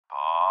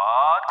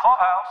Full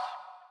house.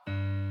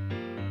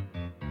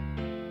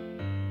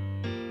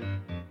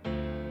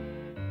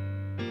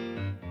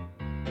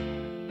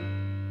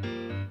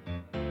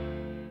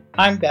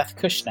 I'm Beth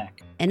Kushnek.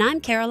 And I'm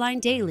Caroline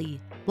Daly.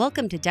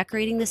 Welcome to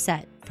Decorating the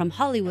Set, from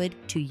Hollywood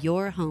to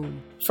your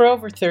home. For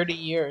over 30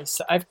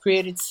 years, I've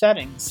created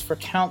settings for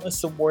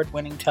countless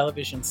award-winning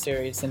television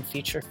series and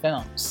feature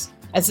films.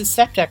 As a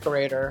set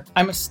decorator,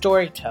 I'm a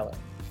storyteller.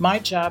 My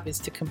job is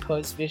to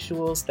compose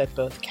visuals that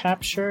both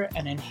capture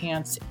and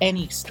enhance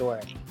any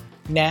story.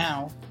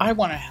 Now, I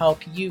want to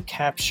help you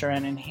capture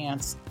and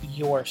enhance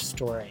your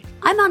story.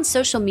 I'm on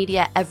social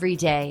media every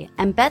day,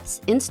 and Beth's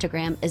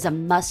Instagram is a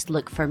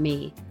must-look for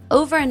me.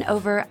 Over and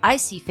over, I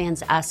see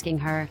fans asking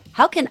her,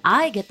 how can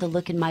I get the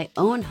look in my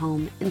own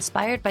home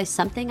inspired by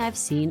something I've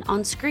seen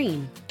on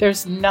screen?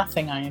 There's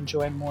nothing I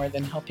enjoy more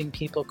than helping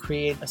people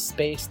create a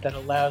space that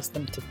allows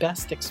them to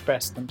best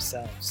express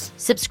themselves.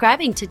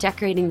 Subscribing to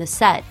Decorating the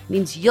Set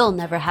means you'll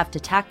never have to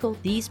tackle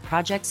these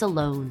projects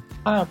alone.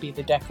 I'll be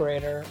the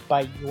decorator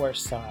by your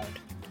side.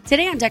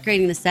 Today on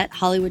Decorating the Set,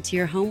 Hollywood to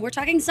your home, we're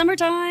talking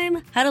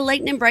summertime. How to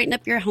lighten and brighten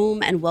up your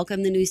home and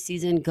welcome the new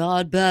season.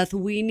 God, Beth,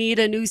 we need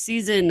a new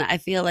season. I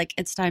feel like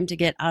it's time to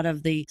get out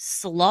of the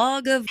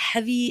slog of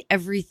heavy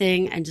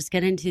everything and just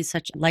get into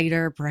such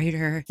lighter,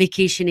 brighter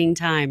vacationing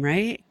time,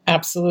 right?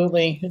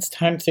 Absolutely. It's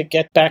time to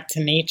get back to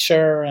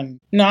nature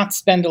and not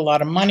spend a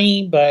lot of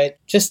money, but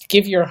just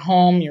give your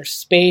home, your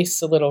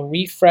space a little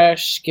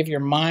refresh, give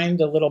your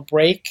mind a little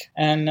break,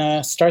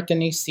 and start the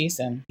new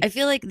season. I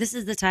feel like this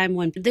is the time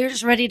when they're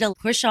just ready to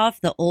push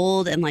off the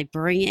old and like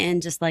bring in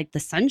just like the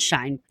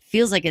sunshine.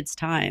 Feels like it's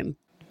time.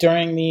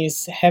 During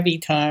these heavy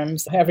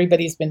times,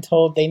 everybody's been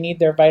told they need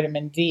their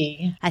vitamin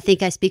D. I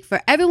think I speak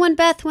for everyone,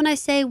 Beth, when I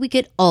say we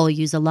could all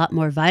use a lot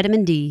more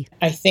vitamin D.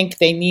 I think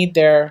they need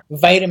their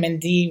vitamin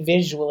D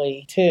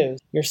visually, too.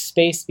 Your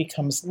space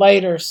becomes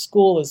lighter,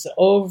 school is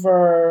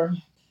over.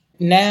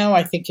 Now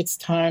I think it's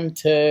time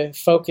to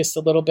focus a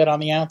little bit on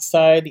the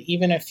outside,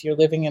 even if you're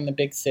living in the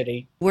big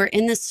city. We're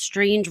in this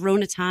strange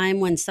Rona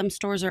time when some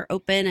stores are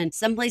open and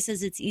some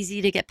places it's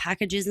easy to get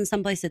packages and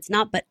some places it's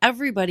not, but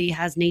everybody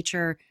has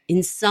nature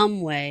in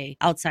some way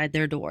outside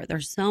their door.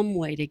 There's some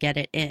way to get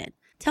it in.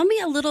 Tell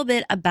me a little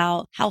bit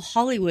about how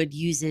Hollywood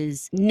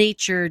uses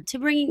nature to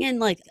bringing in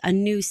like a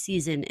new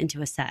season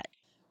into a set.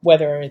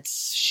 Whether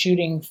it's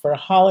shooting for a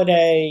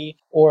holiday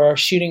or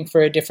shooting for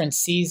a different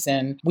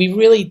season, we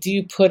really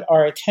do put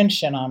our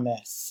attention on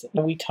this.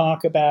 We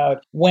talk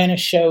about when a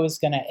show is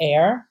going to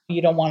air.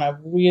 You don't want to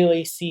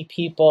really see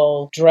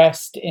people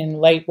dressed in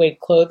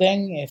lightweight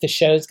clothing if the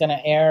show is going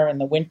to air in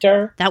the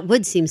winter. That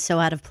would seem so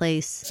out of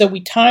place. So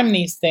we time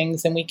these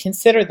things and we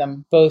consider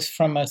them both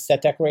from a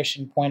set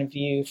decoration point of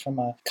view, from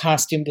a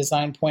costume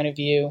design point of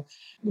view.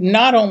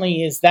 Not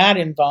only is that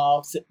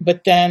involved,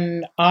 but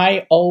then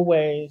I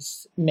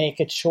always make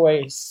a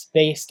choice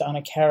based on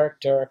a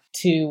character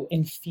to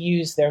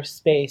infuse their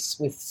space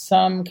with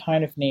some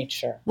kind of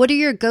nature. What are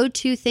your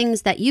go-to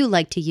things that you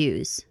like to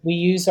use? We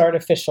use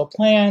artificial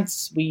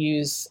plants, we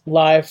use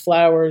live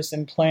flowers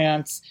and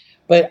plants,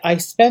 but I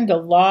spend a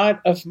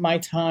lot of my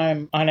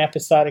time on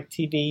episodic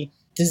TV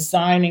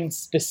designing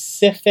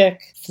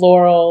specific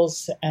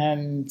florals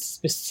and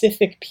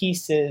specific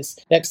pieces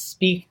that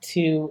speak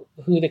to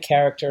who the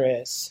character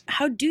is.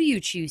 How do you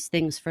choose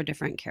things for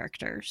different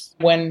characters?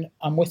 When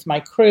I'm with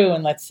my crew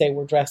and let's say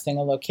we're dressing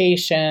a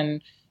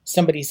location,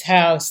 somebody's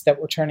house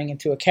that we're turning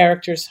into a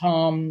character's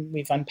home,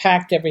 we've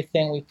unpacked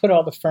everything, we put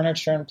all the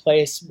furniture in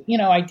place.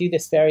 I do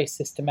this very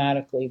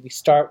systematically. We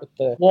start with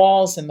the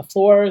walls and the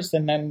floors,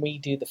 and then we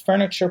do the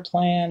furniture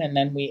plan, and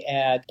then we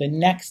add the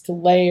next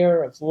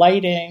layer of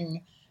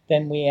lighting,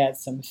 then we add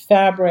some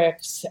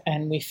fabrics,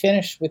 and we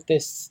finish with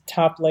this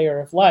top layer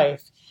of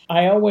life.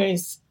 I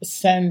always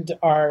send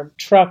our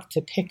truck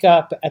to pick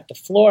up at the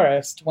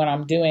florist when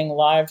I'm doing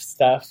live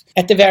stuff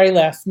at the very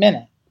last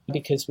minute,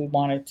 because we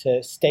wanted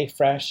to stay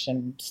fresh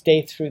and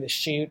stay through the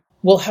shoot.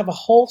 We'll have a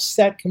whole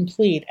set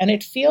complete and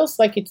it feels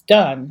like it's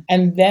done.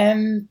 And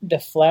then the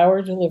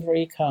flower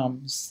delivery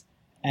comes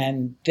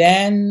and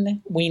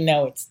then we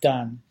know it's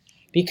done.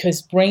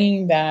 Because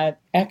bringing that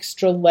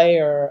extra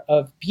layer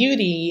of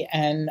beauty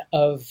and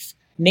of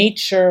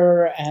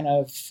nature and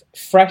of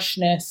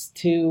freshness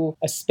to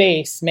a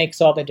space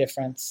makes all the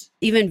difference.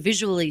 Even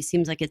visually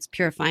seems like it's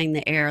purifying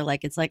the air.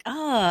 Like it's like,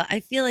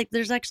 I feel like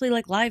there's actually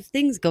like live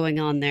things going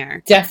on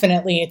there.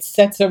 Definitely. It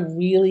sets a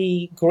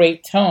really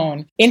great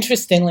tone.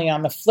 Interestingly,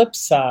 on the flip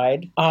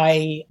side,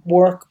 I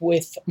work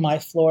with my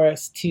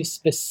florist to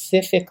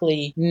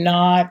specifically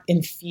not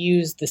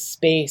infuse the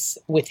space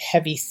with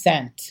heavy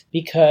scent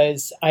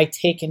because I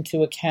take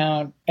into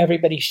account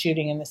everybody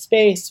shooting in the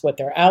space, what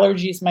their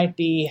allergies might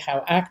be,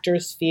 how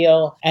actors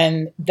feel.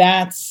 And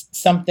that's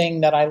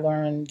something that I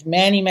learned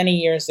many, many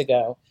years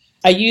ago.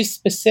 I use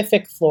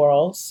specific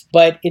florals,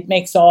 but it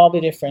makes all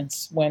the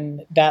difference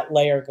when that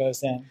layer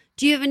goes in.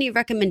 Do you have any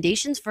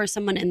recommendations for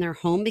someone in their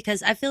home?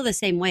 Because I feel the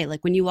same way.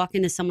 Like when you walk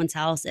into someone's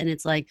house and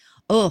it's like,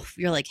 oh,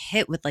 you're like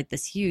hit with like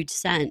this huge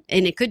scent.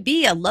 And it could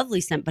be a lovely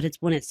scent, but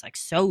it's when it's like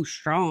so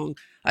strong.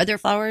 Are there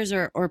flowers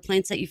or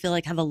plants that you feel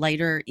like have a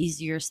lighter,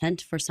 easier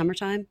scent for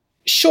summertime?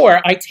 Sure,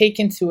 I take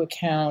into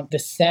account the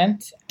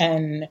scent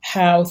and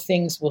how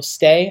things will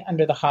stay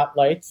under the hot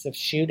lights of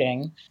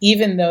shooting.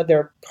 Even though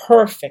they're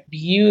perfect,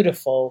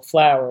 beautiful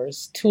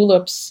flowers,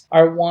 tulips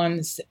are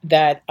ones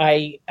that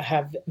I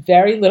have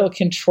very little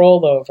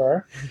control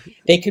over.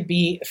 They could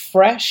be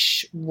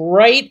fresh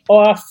right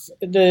off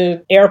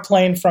the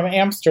airplane from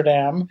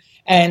Amsterdam,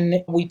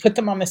 and we put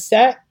them on the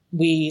set.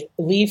 We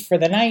leave for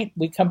the night.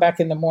 We come back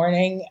in the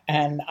morning,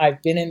 and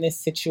I've been in this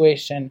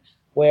situation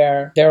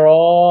where they're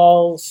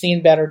all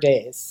seen better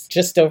days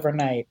just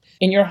overnight.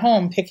 In your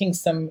home, picking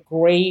some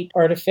great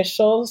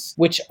artificials,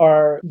 which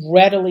are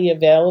readily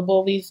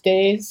available these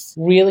days,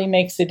 really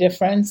makes a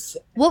difference.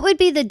 What would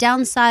be the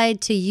downside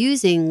to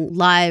using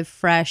live,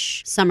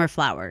 fresh summer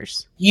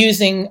flowers?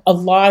 Using a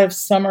lot of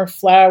summer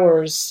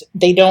flowers,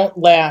 they don't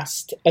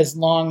last as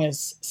long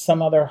as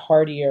some other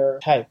hardier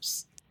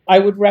types. I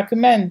would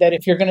recommend that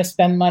if you're going to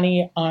spend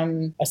money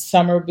on a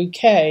summer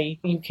bouquet,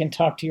 you can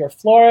talk to your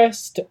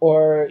florist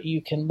or you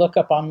can look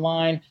up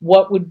online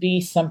what would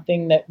be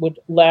something that would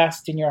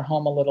last in your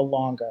home a little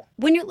longer.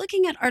 When you're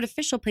looking at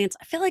artificial plants,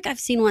 I feel like I've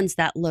seen ones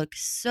that look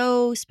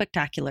so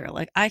spectacular.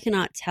 Like I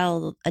cannot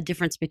tell a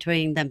difference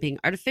between them being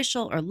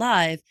artificial or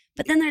live,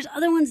 but then there's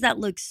other ones that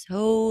look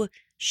so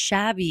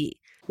shabby.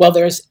 Well,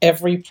 there's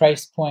every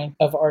price point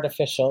of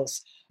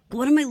artificials.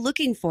 What am I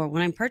looking for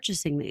when I'm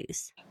purchasing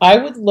these? I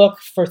would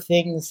look for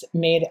things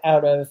made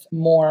out of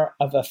more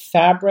of a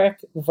fabric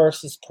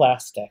versus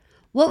plastic.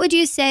 What would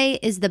you say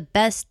is the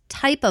best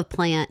type of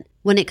plant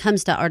when it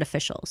comes to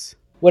artificials?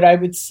 What I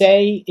would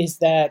say is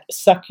that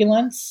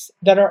succulents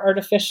that are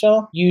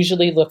artificial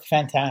usually look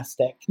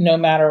fantastic, no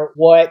matter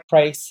what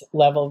price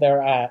level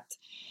they're at.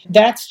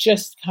 That's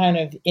just kind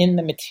of in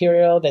the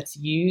material that's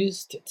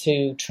used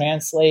to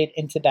translate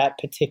into that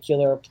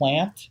particular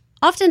plant.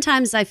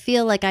 Oftentimes, I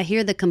feel like I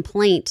hear the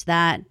complaint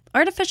that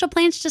artificial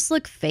plants just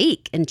look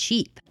fake and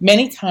cheap.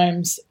 Many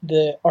times,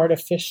 the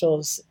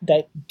artificials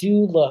that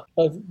do look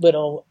a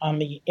little on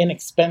the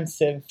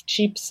inexpensive,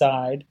 cheap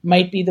side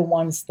might be the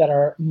ones that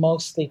are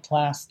mostly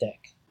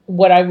plastic.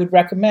 What I would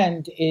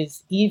recommend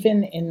is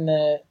even in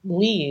the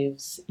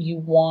leaves, you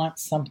want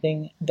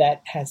something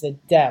that has a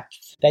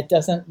depth, that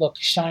doesn't look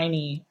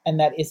shiny and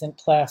that isn't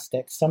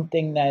plastic,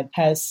 something that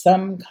has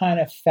some kind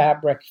of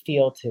fabric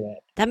feel to it.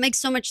 That makes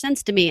so much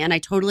sense to me. And I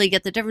totally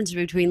get the difference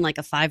between like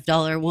a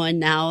 $5 one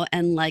now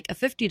and like a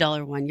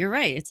 $50 one. You're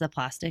right. It's the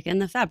plastic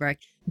and the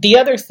fabric. The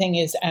other thing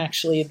is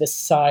actually the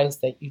size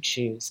that you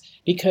choose.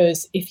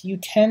 Because if you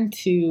tend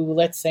to,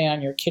 let's say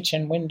on your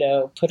kitchen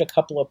window, put a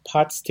couple of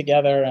pots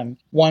together and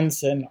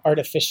one's an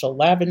artificial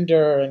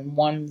lavender and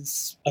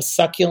one's a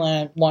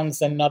succulent,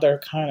 one's another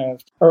kind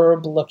of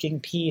herb-looking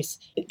piece,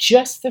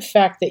 just the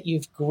fact that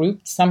you've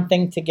grouped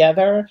something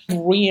together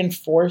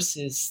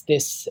reinforces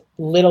this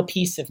little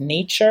piece of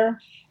nature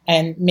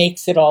and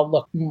makes it all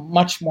look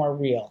much more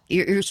real.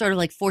 You're sort of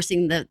like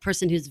forcing the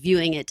person who's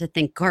viewing it to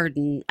think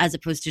garden as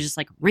opposed to just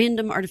like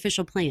random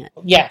artificial plant.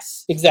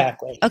 Yes,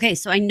 exactly. Okay,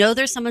 so I know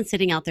there's someone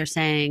sitting out there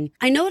saying,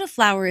 I know what a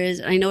flower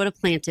is, and I know what a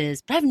plant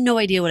is, but I have no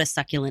idea what a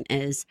succulent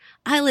is.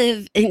 I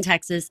live in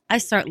Texas. I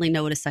certainly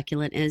know what a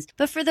succulent is.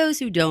 But for those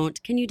who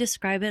don't, can you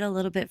describe it a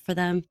little bit for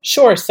them?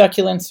 Sure.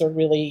 Succulents are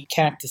really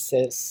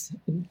cactuses,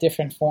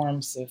 different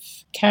forms of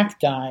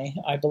cacti,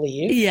 I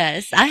believe.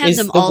 Yes, I have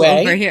them all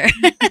over here.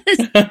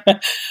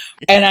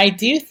 And I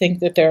do think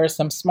that there are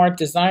some smart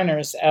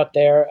designers out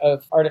there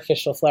of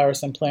artificial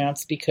flowers and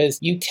plants because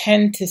you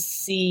tend to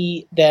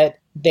see that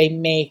they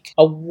make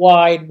a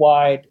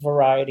wide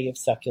variety of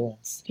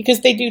succulents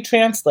because they do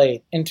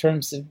translate in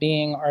terms of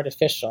being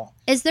artificial.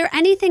 Is there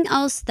anything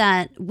else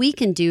that we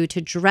can do to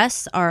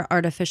dress our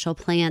artificial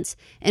plants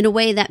in a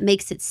way that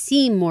makes it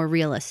seem more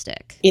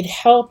realistic? It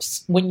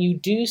helps when you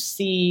do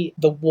see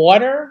the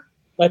water,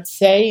 let's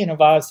say, in a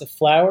vase of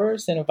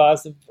flowers, in a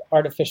vase of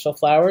artificial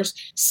flowers.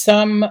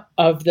 Some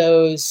of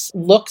those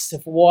looks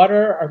of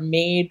water are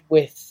made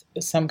with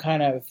some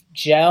kind of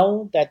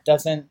gel that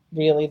doesn't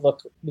really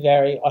look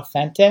very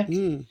authentic.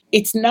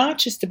 It's not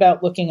just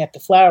about looking at the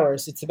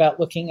flowers. It's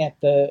about looking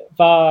at the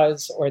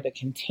vase or the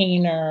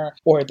container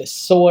or the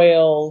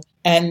soil.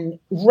 And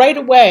right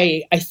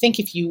away, I think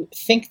if you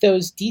think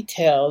those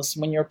details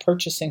when you're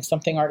purchasing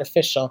something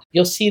artificial,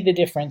 you'll see the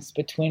difference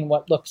between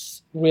what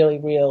looks really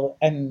real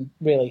and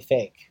really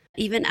fake.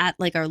 Even at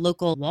like our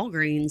local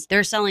Walgreens,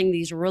 they're selling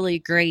these really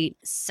great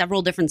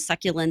several different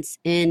succulents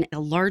in a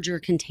larger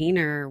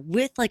container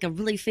with like a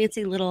really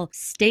fancy little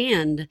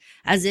stand,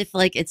 as if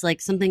like it's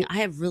like something I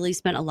have really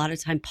spent a lot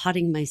of time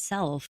potting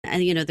myself.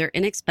 And they're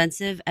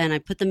inexpensive, and I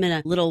put them in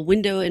a little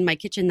window in my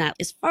kitchen that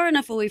is far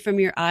enough away from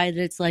your eye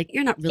that it's like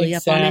you're not really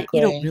up on it.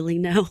 You don't Exactly. really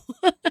know.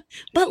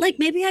 But like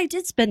maybe I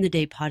did spend the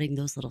day potting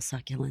those little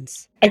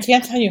succulents. I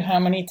can't tell you how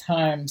many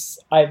times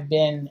I've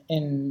been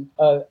in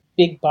a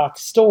big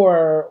box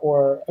store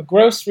or a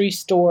grocery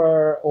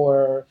store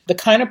or the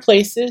kind of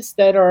places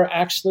that are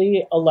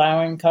actually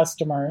allowing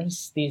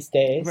customers these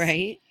days.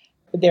 Right?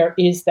 There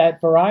is that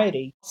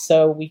variety.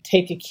 So we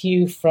take a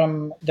cue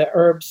from the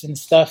herbs and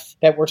stuff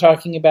that we're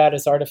talking about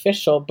as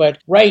artificial. But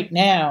right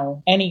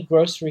now, any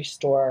grocery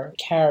store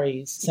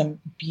carries some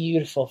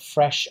beautiful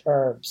fresh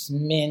herbs,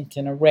 mint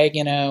and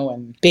oregano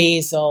and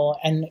basil.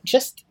 And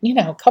just,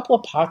 a couple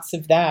of pots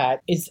of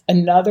that is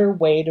another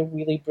way to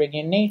really bring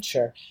in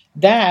nature.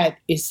 That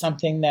is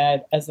something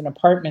that, as an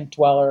apartment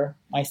dweller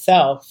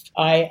myself,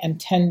 I am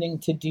tending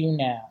to do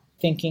now,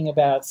 thinking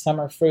about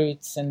summer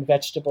fruits and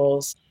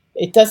vegetables.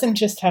 It doesn't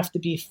just have to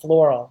be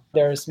floral.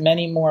 There's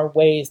many more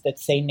ways that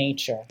say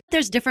nature.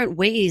 There's different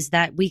ways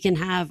that we can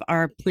have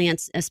our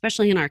plants,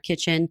 especially in our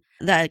kitchen.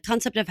 The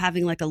concept of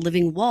having like a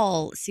living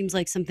wall seems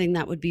like something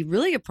that would be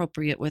really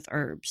appropriate with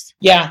herbs.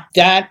 Yeah,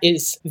 that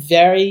is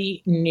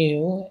very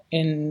new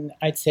in,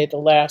 I'd say, the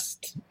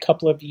last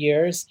couple of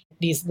years.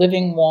 These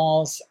living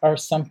walls are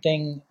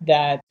something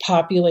that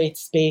populate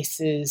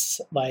spaces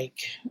like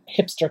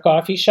hipster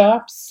coffee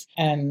shops,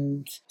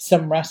 and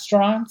some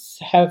restaurants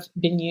have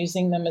been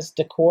using them as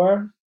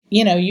decor.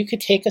 You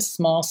could take a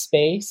small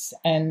space,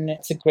 and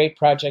it's a great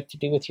project to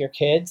do with your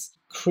kids.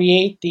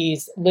 Create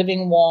these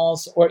living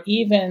walls, or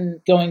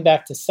even going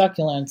back to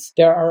succulents,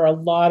 there are a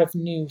lot of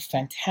new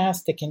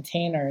fantastic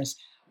containers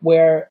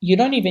where you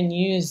don't even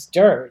use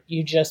dirt.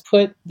 You just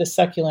put the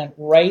succulent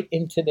right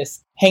into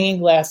this hanging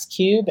glass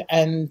cube,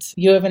 and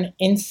you have an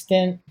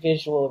instant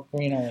visual of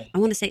greenery. I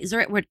want to say, is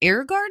there a word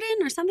air garden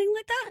or something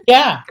like that?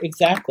 Yeah,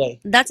 exactly.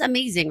 That's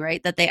amazing,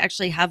 right? That they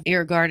actually have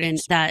air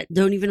gardens that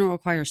don't even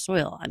require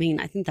soil. I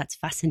mean, I think that's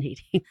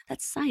fascinating.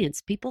 That's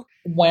science, people.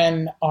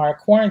 When our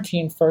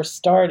quarantine first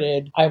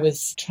started, I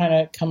was trying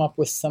to come up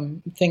with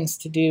some things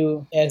to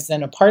do as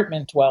an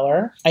apartment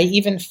dweller. I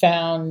even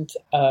found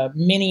a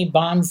mini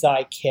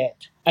bonsai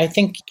kit. I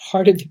think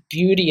part of the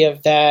beauty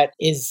of that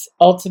is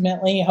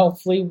ultimately,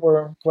 hopefully,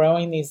 we're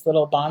growing these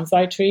little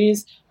bonsai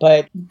trees,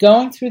 but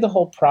going through the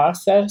whole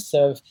process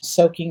of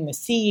soaking the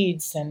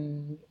seeds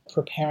and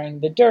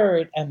preparing the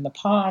dirt and the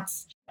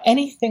pots,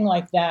 anything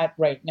like that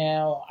right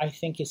now, I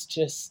think is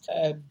just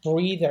a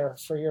breather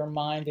for your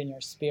mind and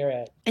your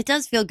spirit. It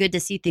does feel good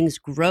to see things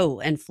grow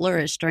and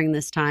flourish during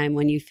this time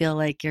when you feel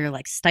like you're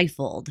like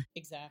stifled.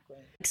 Exactly.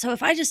 So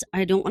if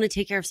I don't want to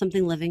take care of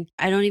something living,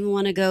 I don't even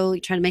want to go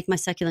try to make my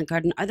succulent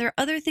garden. Are there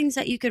other things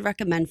that you could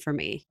recommend for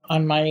me?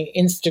 On my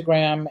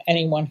Instagram,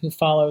 anyone who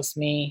follows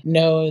me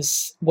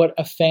knows what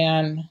a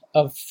fan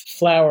of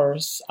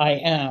flowers I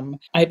am.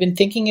 I've been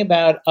thinking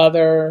about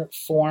other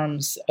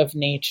forms of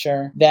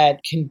nature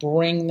that can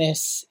bring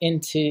this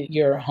into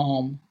your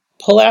home.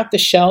 Pull out the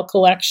shell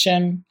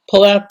collection,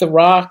 pull out the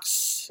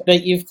rocks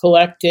that you've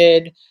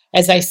collected.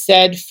 As I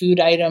said, food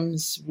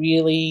items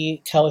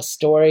really tell a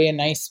story. A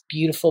nice,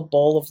 beautiful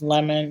bowl of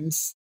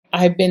lemons.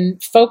 I've been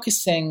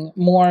focusing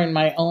more in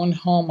my own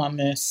home on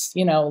this,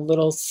 a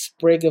little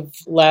sprig of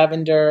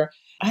lavender.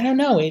 I don't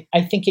know.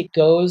 I think it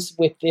goes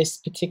with this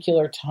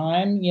particular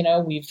time.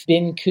 We've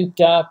been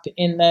cooped up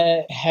in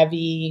the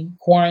heavy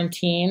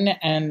quarantine,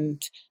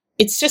 and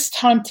it's just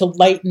time to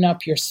lighten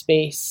up your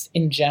space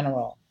in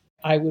general.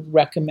 I would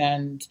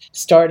recommend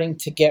starting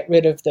to get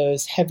rid of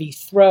those heavy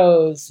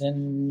throws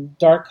and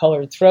dark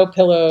colored throw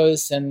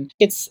pillows. And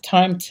it's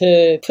time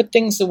to put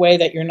things away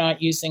that you're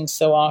not using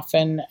so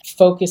often.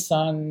 Focus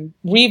on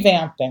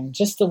revamping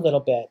just a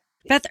little bit.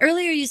 Beth,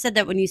 earlier you said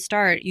that when you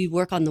start, you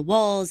work on the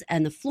walls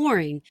and the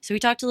flooring. So we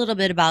talked a little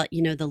bit about,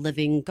 the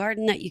living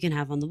garden that you can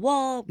have on the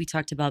wall. We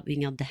talked about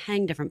being able to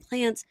hang different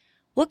plants.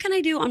 What can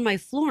I do on my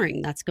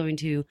flooring that's going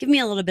to give me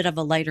a little bit of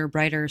a lighter,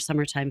 brighter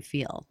summertime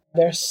feel?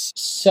 There's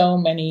so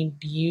many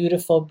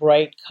beautiful,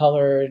 bright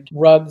colored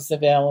rugs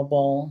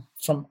available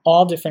from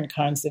all different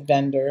kinds of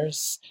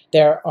vendors.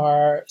 There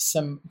are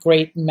some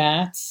great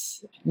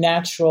mats,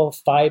 natural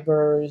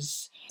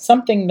fibers,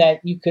 something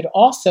that you could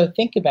also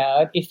think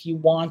about if you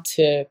want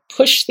to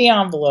push the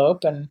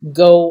envelope and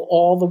go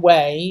all the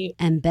way.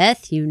 And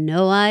Beth,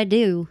 I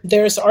do.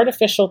 There's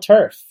artificial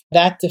turf.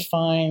 That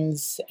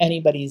defines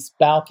anybody's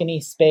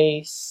balcony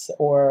space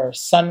or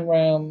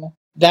sunroom.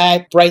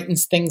 That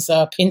brightens things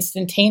up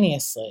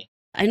instantaneously.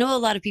 I know a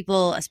lot of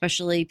people,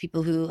 especially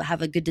people who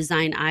have a good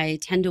design eye,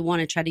 tend to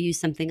want to try to use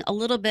something a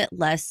little bit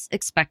less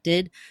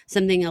expected,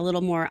 something a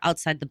little more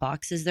outside the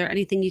box. Is there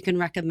anything you can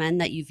recommend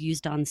that you've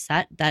used on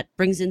set that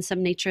brings in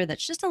some nature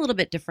that's just a little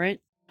bit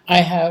different?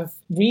 I have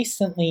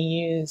recently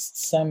used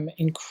some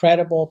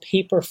incredible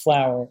paper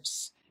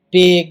flowers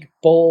big,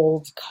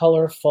 bold,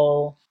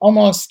 colorful,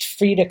 almost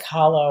Frida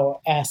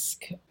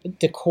Kahlo-esque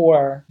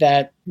decor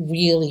that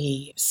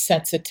really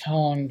sets a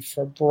tone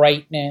for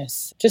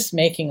brightness, just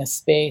making a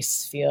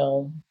space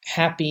feel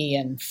happy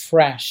and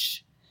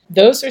fresh.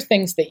 Those are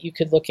things that you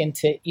could look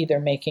into either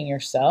making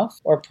yourself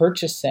or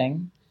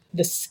purchasing.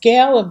 The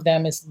scale of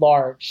them is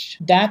large.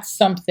 That's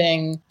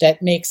something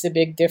that makes a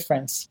big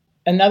difference.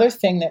 Another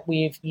thing that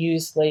we've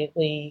used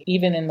lately,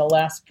 even in the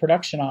last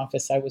production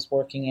office I was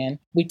working in,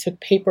 we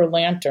took paper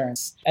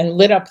lanterns and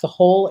lit up the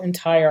whole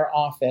entire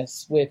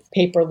office with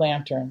paper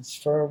lanterns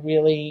for a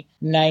really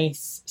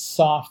nice,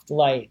 soft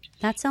light.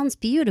 That sounds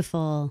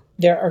beautiful.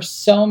 There are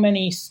so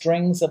many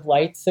strings of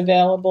lights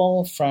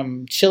available,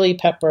 from chili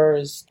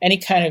peppers, any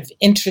kind of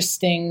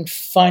interesting,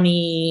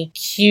 funny,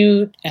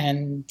 cute,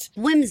 and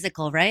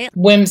whimsical, right?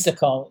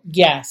 Whimsical,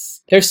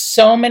 yes. There's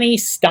so many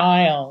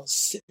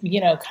styles,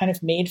 kind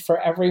of made for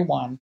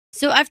everyone.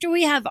 So after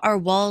we have our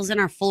walls and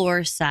our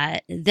floor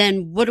set,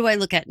 then what do I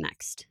look at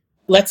next?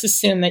 Let's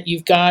assume that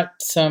you've got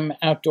some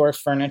outdoor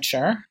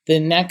furniture. The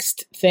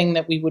next thing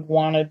that we would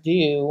want to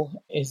do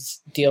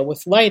is deal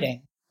with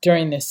lighting.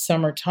 During this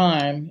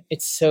summertime,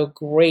 it's so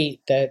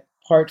great that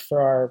part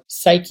for our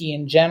psyche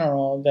in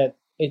general that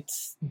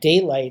it's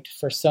daylight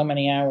for so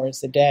many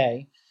hours a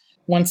day.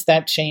 Once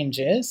that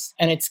changes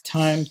and it's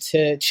time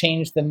to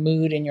change the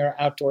mood in your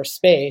outdoor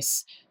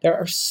space, there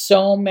are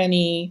so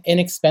many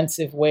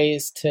inexpensive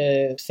ways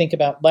to think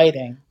about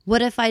lighting.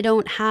 What if I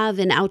don't have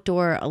an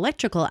outdoor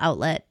electrical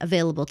outlet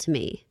available to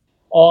me?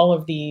 All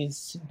of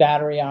these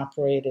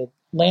battery-operated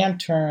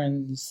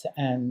lanterns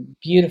and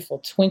beautiful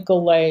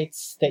twinkle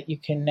lights that you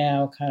can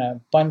now kind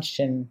of bunch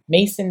in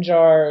mason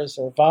jars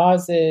or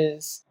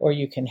vases, or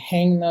you can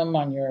hang them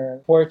on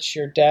your porch,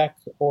 your deck,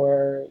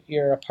 or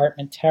your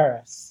apartment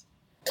terrace.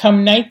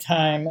 Come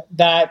nighttime,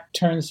 that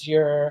turns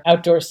your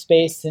outdoor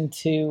space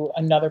into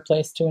another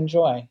place to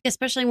enjoy.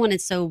 Especially when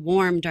it's so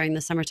warm during the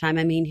summertime.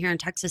 I mean, here in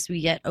Texas,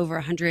 we get over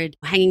 100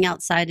 hanging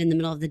outside in the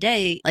middle of the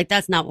day. Like,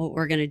 that's not what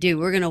we're going to do.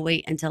 We're going to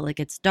wait until it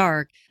gets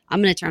dark.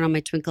 I'm going to turn on my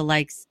twinkle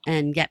lights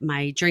and get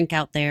my drink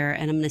out there,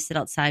 and I'm going to sit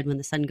outside when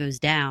the sun goes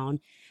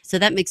down. So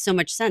that makes so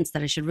much sense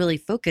that I should really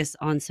focus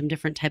on some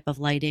different type of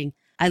lighting.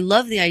 I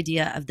love the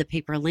idea of the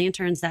paper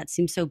lanterns. That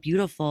seems so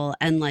beautiful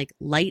and like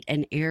light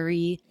and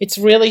airy. It's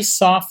really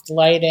soft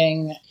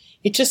lighting.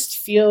 It just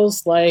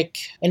feels like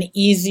an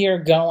easier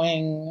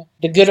going,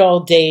 the good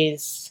old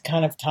days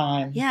kind of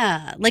time.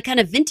 Yeah, like kind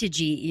of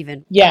vintagey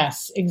even.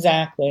 Yes,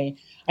 exactly.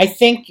 I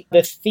think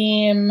the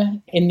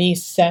theme in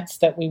these sets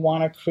that we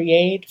want to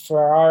create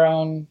for our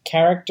own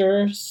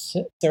characters,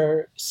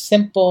 they're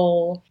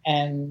simple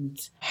and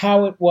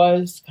how it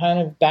was kind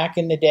of back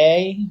in the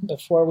day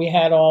before we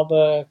had all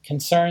the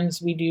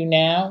concerns we do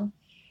now.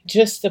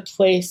 Just a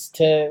place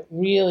to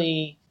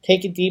really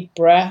take a deep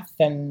breath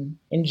and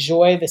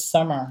enjoy the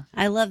summer.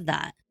 I love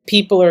that.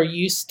 People are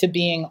used to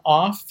being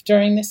off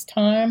during this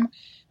time.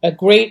 A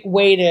great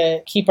way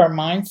to keep our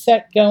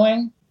mindset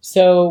going.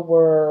 So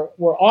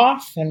we're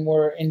off and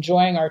we're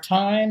enjoying our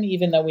time,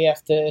 even though we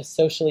have to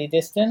socially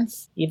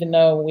distance, even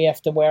though we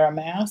have to wear a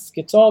mask.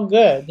 It's all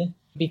good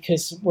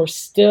because we're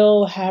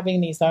still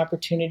having these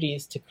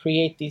opportunities to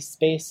create these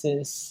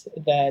spaces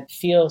that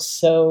feel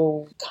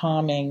so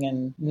calming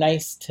and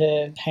nice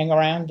to hang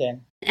around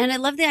in. And I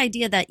love the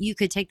idea that you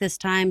could take this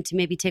time to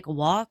maybe take a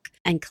walk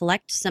and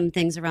collect some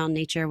things around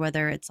nature,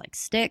 whether it's like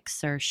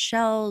sticks or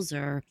shells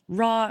or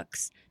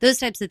rocks, those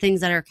types of things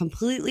that are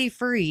completely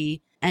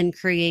free, and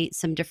create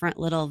some different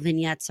little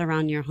vignettes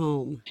around your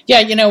home.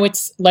 Yeah,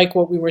 it's like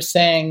what we were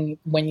saying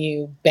when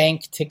you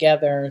bank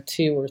together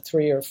 2 or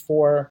 3 or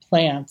 4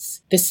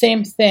 plants. The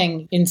same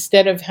thing,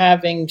 instead of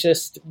having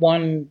just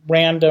one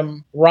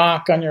random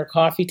rock on your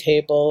coffee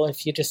table,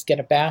 if you just get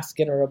a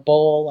basket or a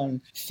bowl and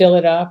fill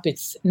it up,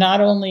 it's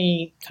not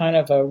only kind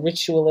of a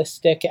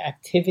ritualistic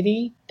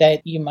activity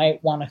that you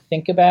might want to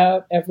think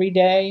about every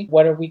day.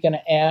 What are we going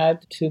to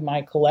add to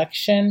my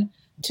collection?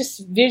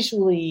 Just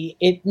visually,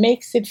 it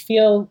makes it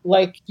feel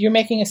like you're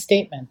making a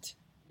statement.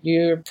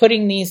 You're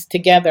putting these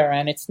together,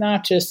 and it's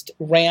not just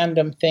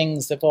random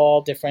things of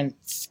all different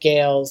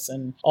scales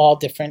and all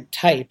different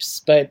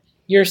types, but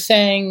you're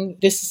saying,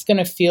 this is going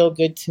to feel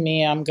good to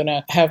me. I'm going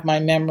to have my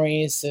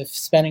memories of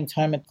spending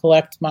time and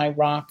collect my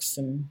rocks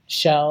and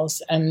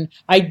shells. And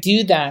I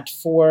do that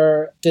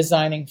for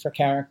designing for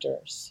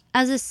characters.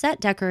 As a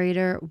set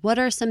decorator, what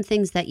are some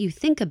things that you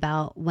think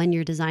about when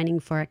you're designing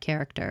for a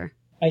character?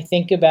 I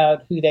think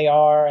about who they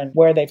are and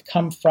where they've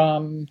come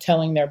from,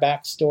 telling their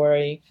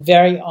backstory.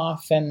 Very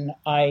often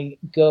I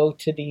go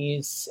to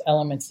these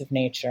elements of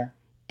nature.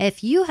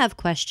 If you have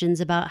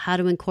questions about how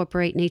to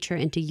incorporate nature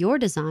into your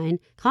design,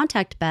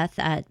 contact Beth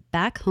at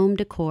Back Home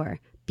Decor,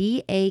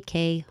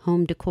 BAK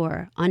Home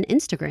Decor on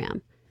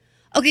Instagram.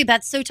 Okay,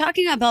 Beth, so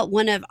talking about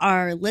one of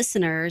our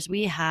listeners,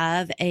 we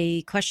have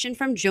a question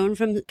from Joan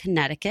from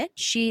Connecticut.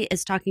 She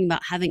is talking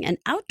about having an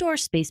outdoor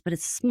space, but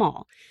it's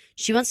small.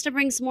 She wants to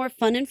bring some more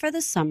fun in for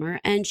the summer,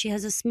 and she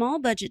has a small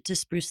budget to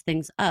spruce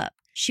things up.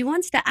 She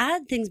wants to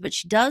add things, but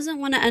she doesn't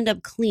want to end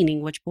up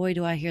cleaning, which, boy,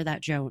 do I hear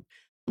that, Joan.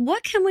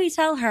 What can we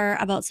tell her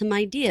about some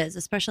ideas,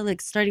 especially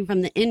like starting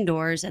from the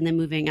indoors and then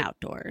moving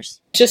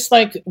outdoors? Just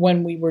like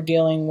when we were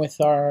dealing with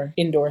our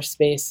indoor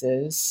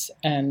spaces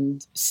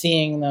and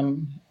seeing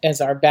them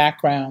as our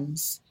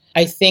backgrounds,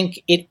 I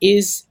think it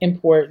is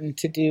important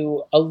to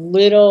do a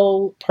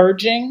little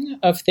purging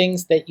of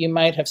things that you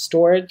might have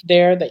stored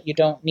there that you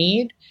don't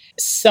need.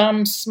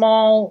 Some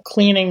small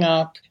cleaning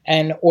up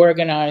and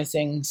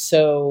organizing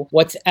so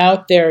what's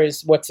out there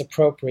is what's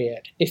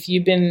appropriate. If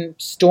you've been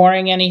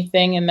storing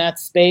anything in that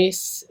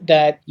space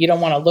that you don't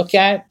want to look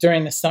at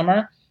during the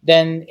summer,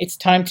 then it's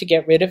time to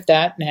get rid of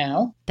that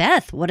now.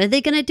 Beth, what are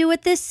they going to do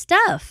with this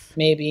stuff?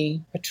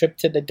 Maybe a trip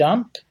to the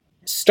dump.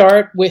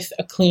 Start with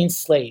a clean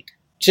slate.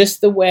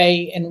 Just the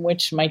way in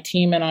which my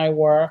team and I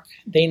work,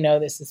 they know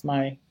this is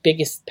my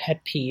biggest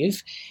pet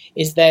peeve,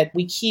 is that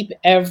we keep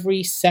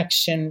every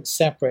section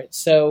separate.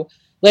 So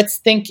let's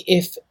think,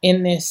 if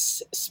in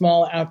this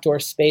small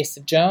outdoor space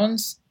of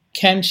Joan's,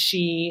 can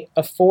she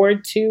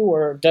afford to,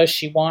 or does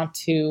she want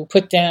to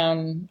put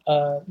down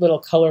a little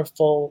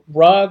colorful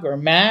rug or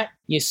mat?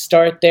 You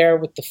start there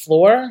with the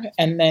floor,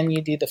 and then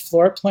you do the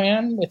floor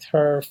plan with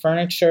her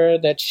furniture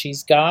that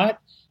she's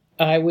got.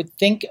 I would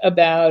think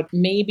about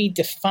maybe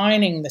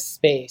defining the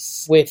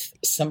space with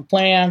some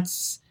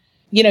plants.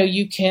 You know,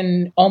 you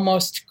can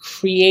almost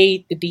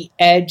create the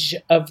edge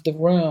of the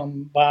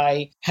room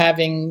by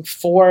having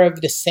 4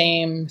 of the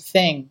same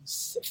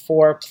things,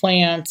 4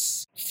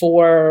 plants,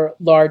 4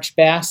 large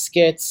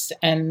baskets,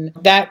 and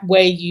that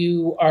way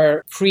you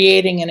are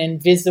creating an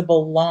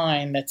invisible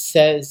line that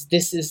says,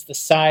 this is the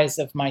size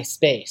of my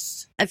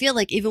space. I feel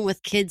like even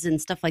with kids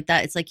and stuff like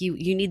that, it's like you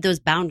need those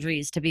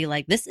boundaries to be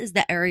like, this is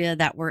the area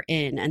that we're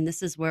in and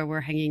this is where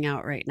we're hanging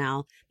out right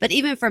now. But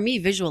even for me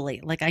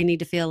visually, like I need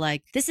to feel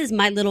like this is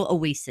my little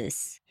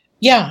oasis.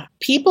 Yeah,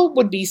 people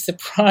would be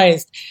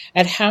surprised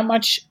at how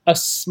much a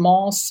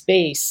small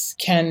space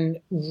can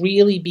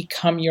really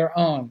become your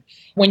own.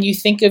 When you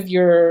think of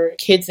your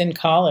kids in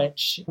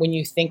college, when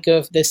you think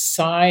of the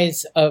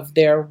size of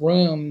their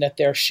room that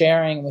they're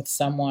sharing with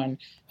someone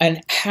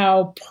and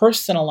how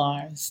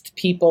personalized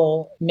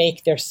people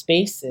make their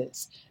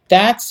spaces,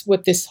 that's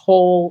what this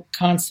whole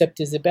concept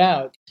is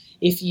about.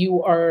 If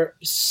you are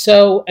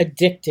so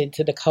addicted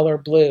to the color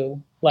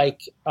blue,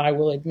 like I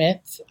will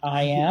admit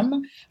I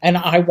am, and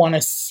I want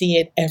to see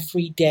it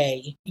every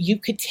day, you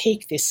could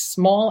take this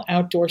small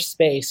outdoor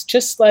space,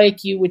 just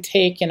like you would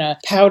take in a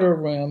powder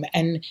room,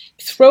 and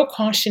throw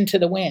caution to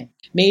the wind.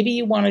 Maybe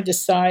you want to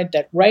decide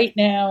that right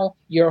now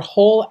your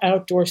whole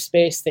outdoor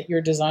space that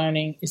you're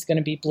designing is going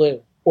to be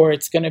blue, or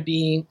it's going to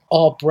be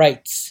all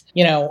brights,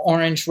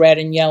 orange, red,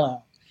 and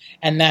yellow.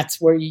 And that's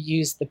where you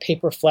use the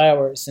paper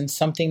flowers and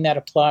something that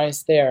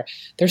applies there.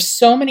 There's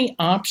so many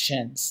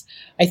options.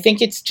 I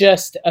think it's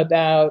just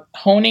about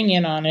honing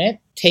in on it,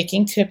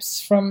 taking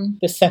tips from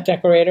the set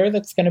decorator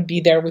that's going to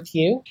be there with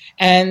you,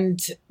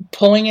 and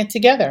pulling it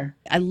together.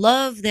 I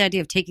love the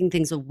idea of taking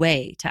things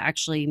away to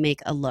actually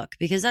make a look,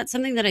 because that's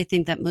something that I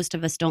think that most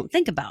of us don't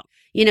think about.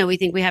 We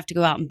think we have to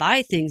go out and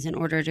buy things in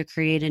order to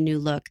create a new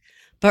look.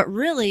 But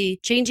really,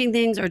 changing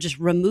things or just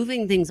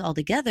removing things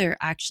altogether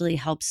actually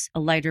helps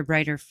a lighter,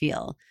 brighter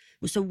feel.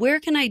 So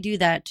where can I do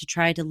that to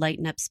try to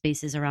lighten up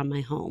spaces around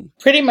my home?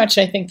 Pretty much,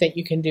 I think that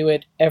you can do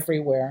it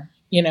everywhere.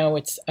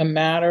 It's a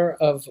matter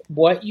of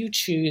what you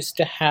choose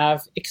to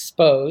have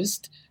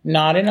exposed,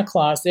 not in a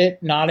closet,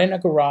 not in a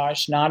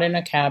garage, not in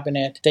a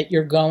cabinet, that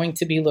you're going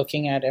to be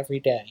looking at every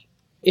day.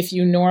 If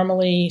you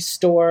normally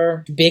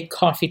store big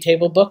coffee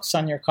table books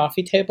on your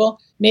coffee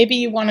table, maybe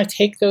you want to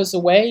take those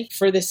away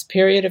for this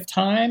period of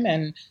time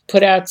and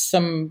put out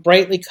some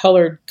brightly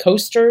colored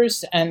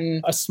coasters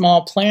and a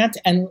small plant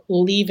and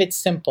leave it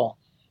simple.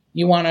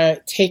 You want to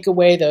take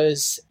away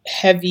those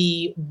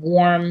heavy,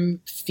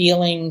 warm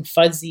feeling,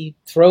 fuzzy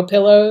throw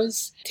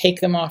pillows. Take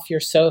them off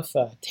your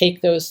sofa.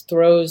 Take those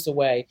throws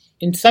away.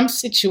 In some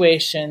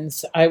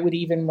situations, I would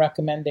even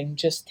recommend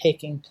just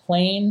taking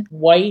plain,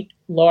 white,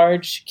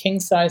 large,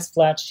 king-size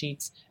flat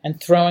sheets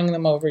and throwing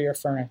them over your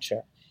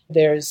furniture.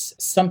 There's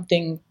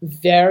something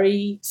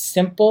very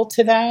simple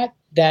to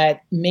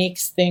that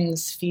makes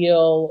things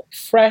feel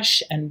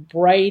fresh and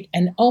bright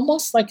and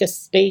almost like a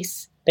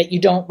space that you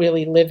don't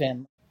really live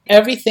in.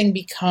 Everything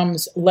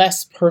becomes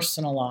less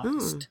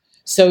personalized.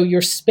 So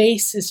your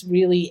space is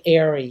really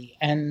airy,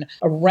 and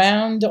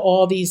around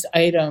all these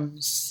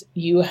items,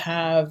 you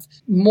have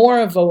more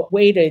of a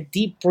way to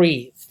deep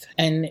breathe,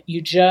 and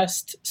you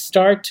just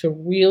start to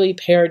really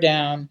pare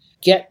down,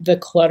 get the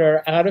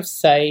clutter out of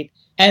sight,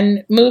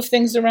 and move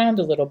things around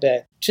a little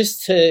bit,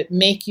 just to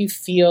make you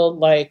feel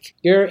like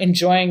you're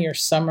enjoying your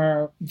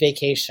summer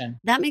vacation.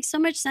 That makes so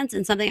much sense,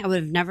 and something I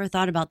would have never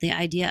thought about, the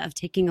idea of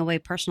taking away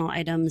personal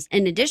items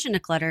in addition to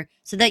clutter,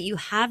 so that you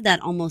have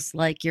that almost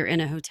like you're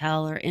in a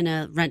hotel or in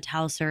a rent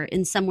house or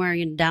in somewhere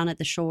down at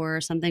the shore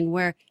or something,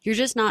 where you're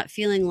just not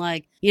feeling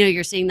like,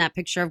 you're seeing that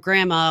picture of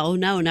grandma. Oh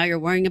no, now you're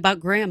worrying about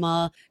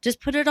grandma. Just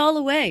put it all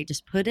away.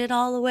 Just put it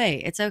all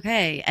away. It's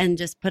okay. And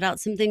just put out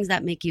some things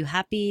that make you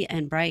happy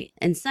and bright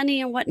and sunny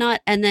and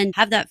whatnot. And then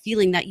have that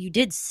feeling that you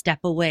did could step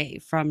away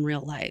from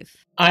real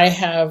life? I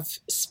have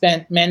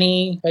spent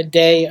many a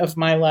day of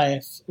my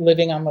life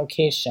living on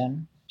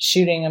location,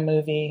 shooting a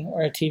movie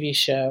or a TV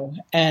show.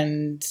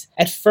 And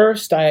at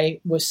first I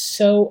was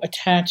so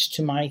attached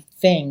to my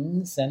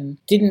things and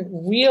didn't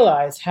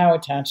realize how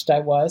attached I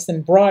was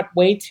and brought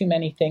way too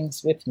many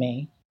things with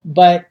me.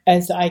 But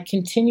as I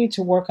continued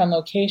to work on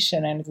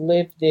location and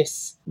live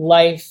this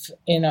life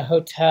in a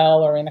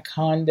hotel or in a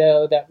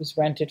condo that was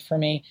rented for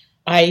me,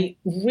 I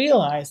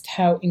realized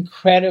how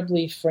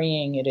incredibly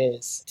freeing it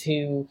is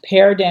to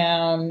pare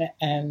down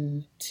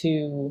and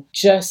to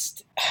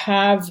just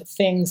have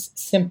things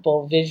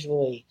simple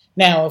visually.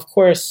 Now, of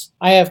course,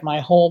 I have my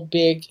whole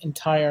big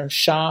entire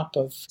shop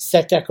of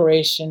set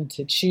decoration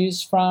to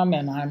choose from,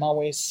 and I'm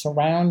always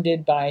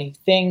surrounded by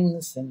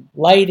things and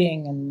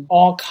lighting and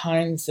all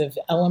kinds of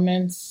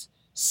elements.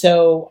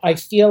 So I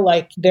feel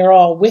like they're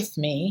all with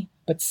me,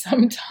 but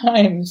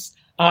sometimes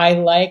I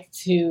like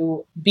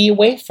to be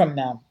away from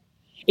them.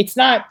 It's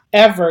not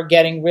ever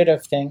getting rid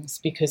of things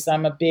because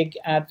I'm a big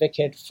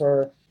advocate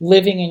for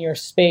living in your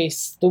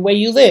space the way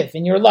you live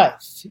in your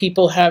life.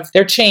 People have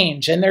their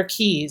change and their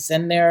keys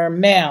and their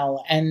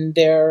mail and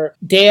their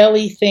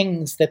daily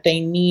things that they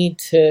need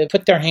to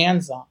put their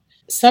hands on.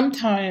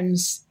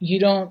 Sometimes you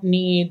don't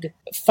need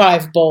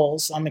 5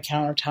 bowls on the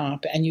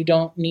countertop and you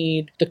don't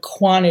need the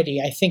quantity.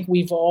 I think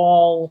we've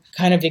all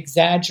kind of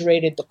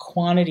exaggerated the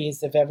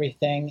quantities of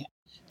everything.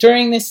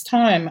 During this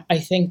time, I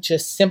think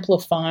just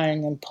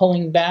simplifying and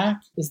pulling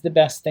back is the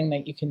best thing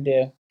that you can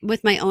do.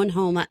 With my own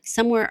home,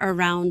 somewhere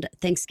around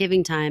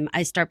Thanksgiving time,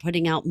 I start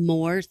putting out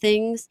more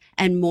things.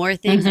 And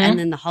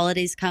then the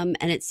holidays come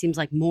and it seems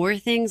like more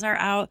things are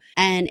out.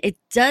 And it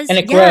does. And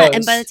it grows.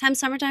 And by the time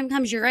summertime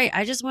comes, you're right.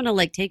 I just want to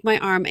like take my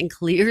arm and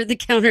clear the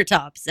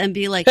countertops and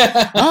be like,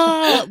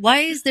 oh, why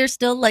is there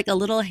still like a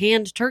little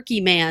hand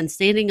turkey man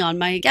standing on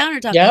my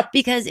countertop? Yep.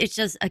 Because it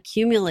just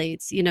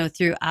accumulates,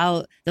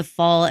 throughout the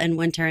fall and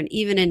winter and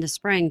even into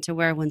spring, to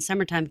where when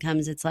summertime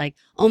comes, it's like,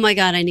 oh my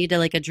God, I need to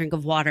like a drink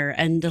of water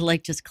and to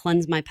like just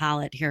cleanse my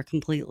palate here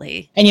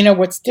completely. And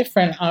what's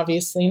different,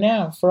 obviously,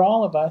 now for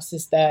all of us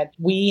is that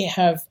we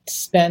have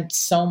spent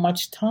so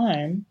much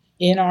time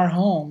in our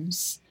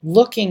homes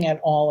looking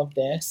at all of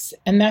this.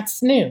 And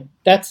that's new.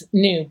 That's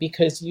new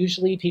because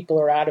usually people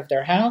are out of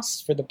their house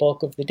for the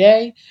bulk of the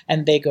day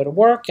and they go to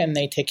work and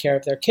they take care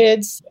of their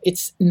kids.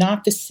 It's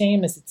not the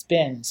same as it's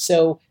been.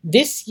 So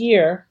this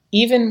year,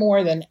 even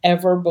more than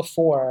ever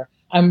before,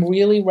 I'm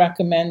really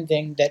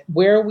recommending that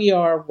where we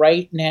are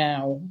right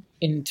now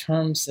in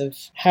terms of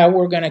how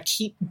we're going to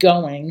keep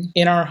going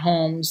in our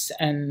homes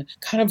and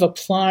kind of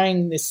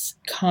applying this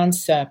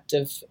concept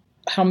of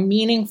how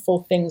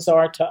meaningful things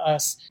are to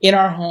us in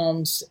our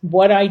homes,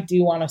 what I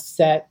do on a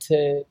set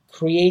to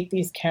create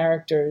these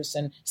characters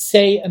and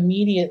say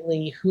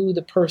immediately who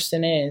the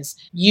person is.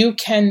 You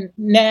can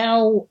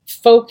now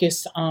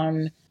focus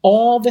on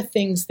all the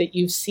things that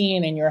you've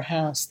seen in your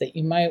house that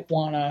you might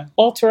want to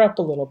alter up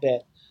a little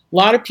bit. A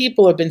lot of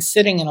people have been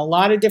sitting in a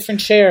lot of different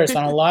chairs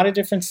on a lot of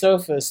different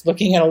sofas,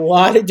 looking at a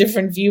lot of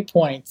different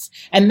viewpoints.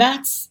 And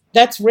that's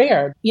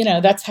rare.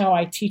 That's how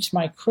I teach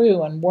my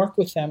crew and work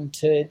with them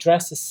to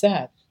dress a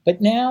set. But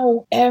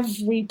now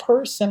every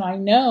person I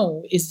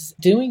know is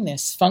doing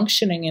this,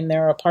 functioning in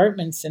their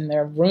apartments, in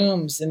their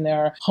rooms, in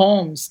their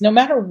homes, no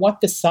matter what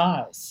the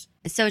size.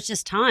 So it's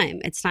just time.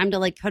 It's time to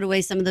like put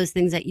away some of those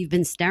things that you've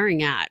been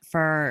staring at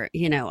for,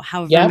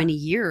 however many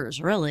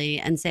years, really,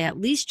 and say at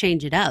least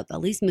change it up,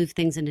 at least move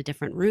things into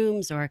different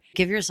rooms or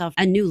give yourself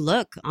a new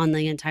look on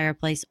the entire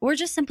place, or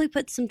just simply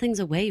put some things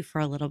away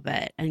for a little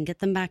bit and get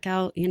them back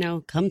out,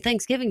 come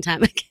Thanksgiving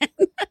time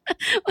again.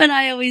 When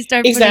I always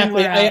start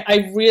exactly. putting more out.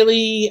 I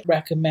really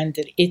recommend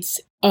it.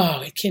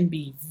 It can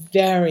be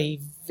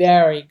very,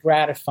 very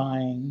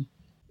gratifying.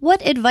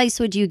 What advice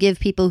would you give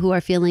people who are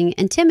feeling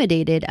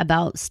intimidated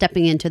about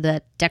stepping into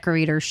the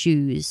decorator's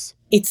shoes?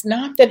 It's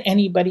not that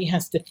anybody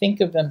has to think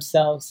of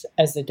themselves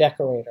as a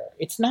decorator.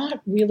 It's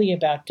not really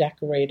about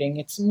decorating.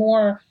 It's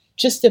more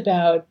just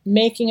about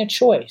making a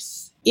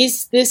choice.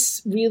 Is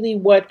this really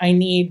what I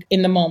need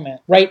in the moment,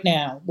 right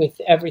now,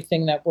 with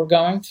everything that we're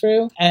going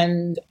through?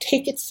 And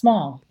take it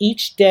small.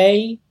 Each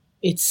day,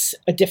 it's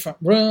a different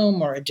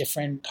room or a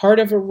different part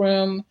of a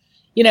room.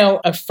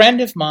 A friend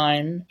of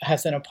mine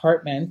has an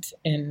apartment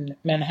in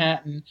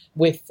Manhattan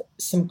with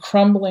some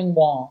crumbling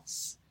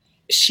walls.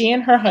 She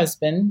and her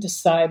husband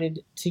decided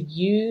to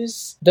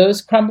use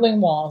those crumbling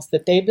walls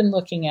that they've been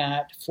looking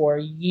at for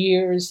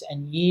years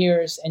and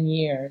years and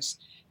years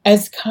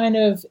as kind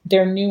of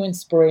their new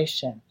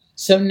inspiration.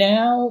 So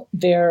now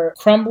their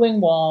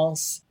crumbling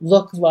walls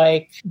look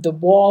like the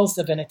walls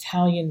of an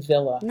Italian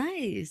villa.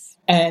 Nice.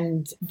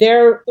 And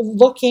they're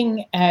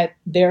looking at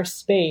their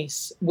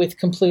space with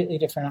completely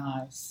different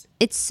eyes.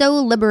 It's so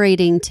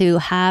liberating to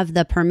have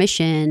the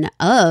permission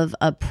of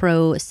a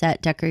pro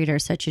set decorator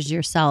such as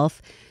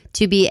yourself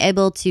to be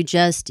able to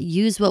just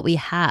use what we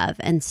have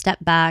and step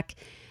back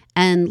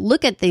and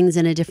look at things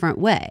in a different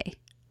way.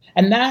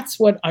 And that's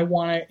what I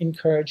want to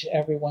encourage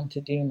everyone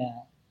to do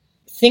now.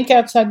 Think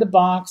outside the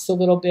box a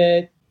little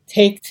bit.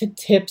 take to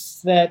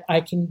tips that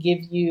I can give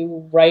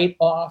you right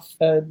off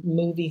a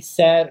movie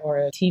set or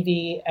a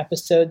TV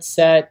episode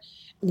set.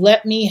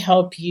 Let me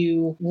help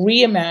you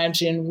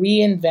reimagine,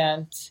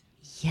 reinvent.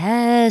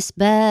 Yes,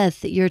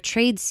 Beth, your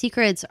trade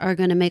secrets are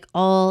going to make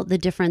all the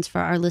difference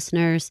for our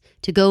listeners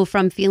to go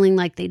from feeling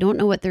like they don't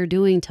know what they're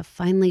doing to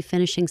finally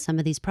finishing some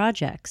of these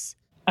projects.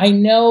 I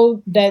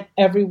know that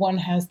everyone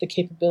has the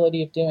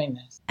capability of doing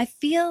this. I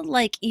feel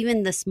like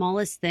even the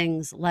smallest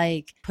things,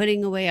 like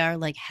putting away our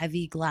like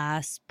heavy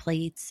glass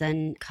plates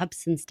and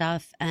cups and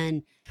stuff,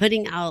 and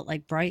putting out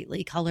like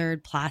brightly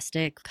colored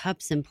plastic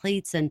cups and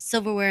plates and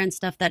silverware and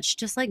stuff that's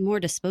just like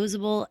more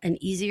disposable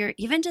and easier.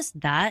 Even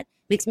just that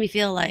makes me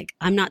feel like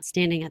I'm not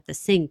standing at the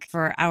sink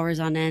for hours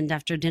on end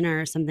after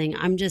dinner or something.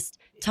 I'm just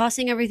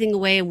tossing everything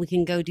away and we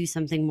can go do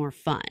something more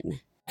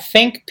fun.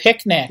 Think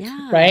picnic,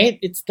 right?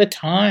 It's the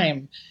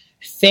time.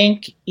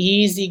 Think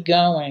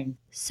easygoing.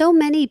 So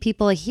many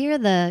people hear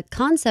the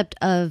concept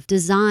of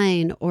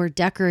design or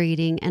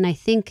decorating, and I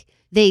think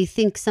they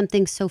think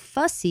something so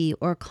fussy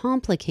or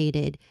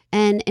complicated.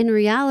 And in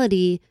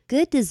reality,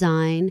 good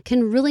design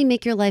can really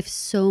make your life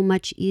so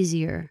much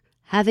easier.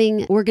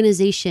 Having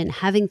organization,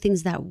 having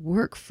things that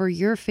work for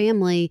your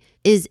family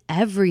is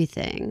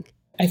everything.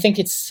 I think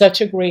it's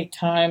such a great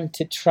time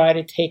to try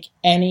to take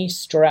any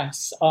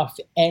stress off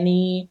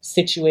any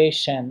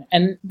situation.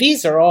 And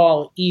these are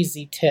all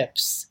easy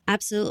tips.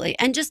 Absolutely.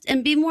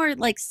 And be more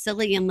like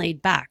silly and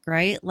laid back,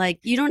 right? Like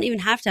you don't even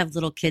have to have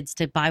little kids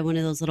to buy one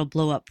of those little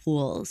blow up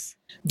pools.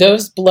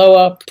 Those blow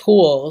up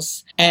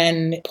pools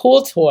and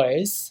pool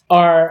toys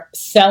are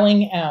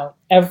selling out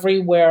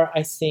everywhere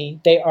I see.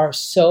 They are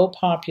so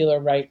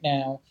popular right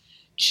now.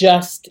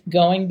 Just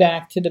going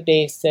back to the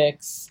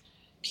basics.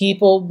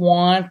 People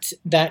want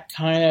that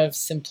kind of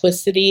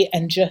simplicity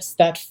and just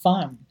that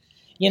fun.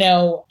 You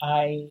know,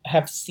 I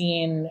have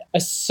seen a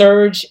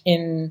surge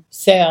in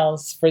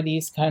sales for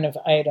these kind of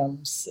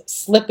items.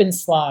 Slip and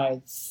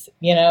slides,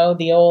 you know,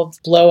 the old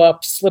blow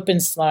up slip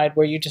and slide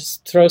where you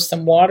just throw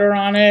some water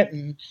on it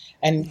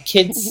and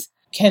kids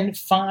can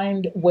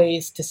find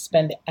ways to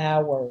spend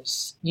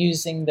hours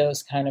using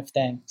those kind of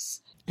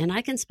things. And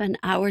I can spend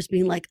hours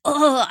being like,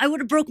 oh, I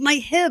would have broke my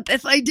hip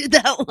if I did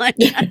that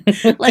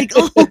one. Like,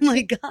 oh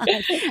my God.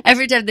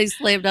 Every time they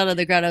slammed down on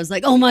the ground, I was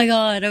like, oh my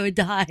God, I would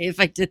die if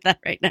I did that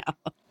right now.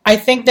 I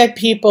think that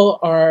people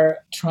are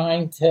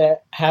trying to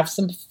have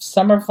some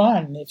summer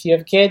fun. If you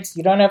have kids,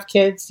 you don't have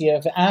kids, you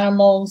have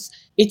animals.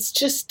 It's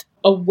just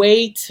a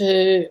way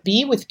to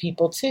be with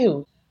people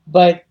too.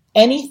 But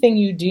anything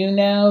you do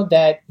now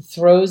that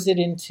throws it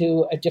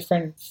into a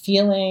different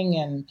feeling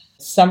and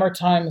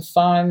summertime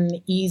fun,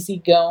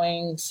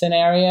 easygoing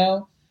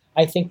scenario,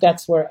 I think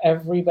that's where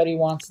everybody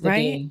wants to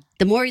be.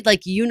 The more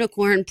like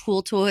unicorn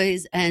pool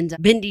toys and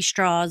bendy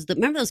straws.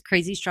 Remember those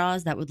crazy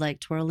straws that would like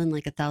twirl in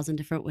like 1,000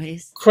 different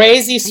ways?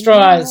 Crazy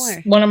straws,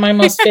 one of my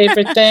most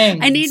favorite things.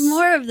 I need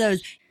more of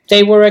those.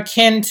 They were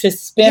akin to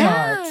spin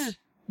art.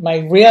 My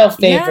real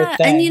favorite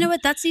thing. And you know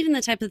what? That's even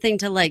the type of thing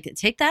to like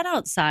take that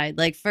outside.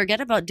 Like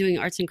forget about doing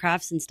arts and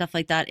crafts and stuff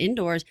like that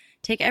indoors.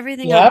 Take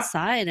everything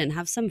outside and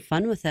have some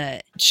fun with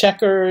it.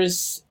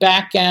 Checkers,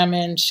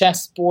 backgammon,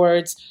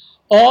 chessboards,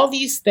 all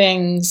these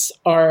things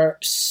are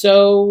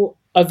so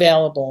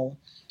available.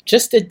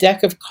 Just a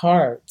deck of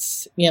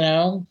cards, you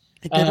know?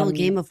 A good old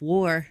game of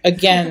war.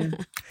 Again.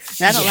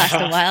 That'll last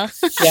a while.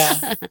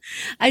 Yeah.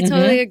 I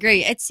totally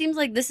agree. It seems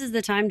like this is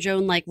the time,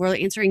 Joan, like we're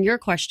answering your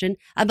question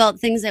about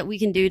things that we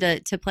can do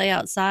to play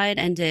outside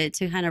and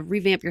to kind of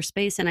revamp your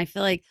space. And I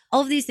feel like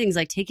all of these things,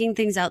 like taking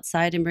things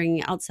outside and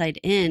bringing outside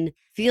in,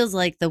 feels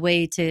like the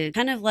way to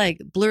kind of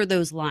like blur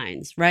those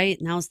lines, right?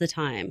 Now's the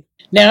time.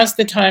 Now's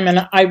the time.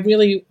 And I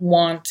really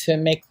want to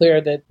make clear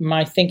that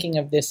my thinking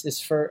of this is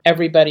for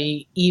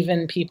everybody,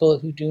 even people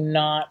who do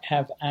not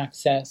have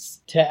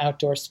access to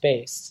outdoor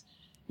space.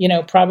 You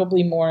know,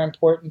 probably more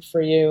important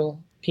for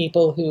you,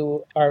 people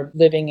who are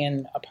living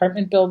in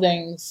apartment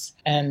buildings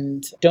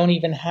and don't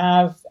even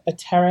have a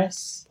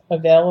terrace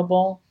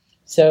available.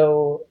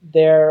 So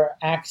their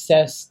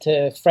access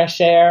to fresh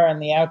air and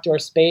the outdoor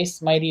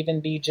space might even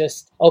be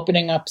just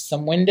opening up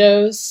some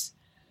windows.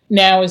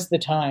 Now is the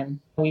time.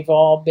 We've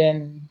all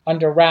been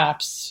under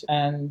wraps,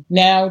 and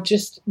now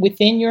just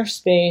within your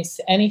space,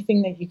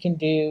 anything that you can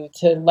do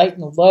to lighten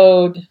the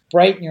load,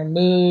 brighten your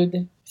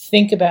mood,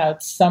 think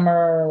about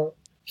summer,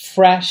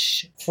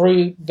 fresh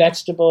fruit,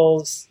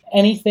 vegetables,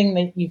 anything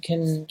that you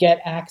can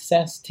get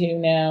access to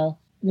now.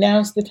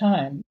 Now's the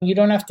time. You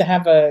don't have to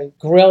have a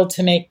grill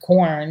to make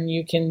corn.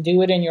 You can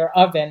do it in your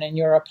oven in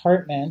your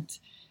apartment.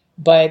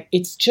 But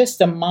it's just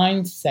a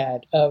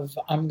mindset of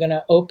I'm going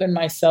to open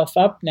myself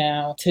up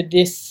now to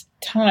this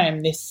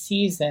time, this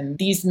season,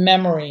 these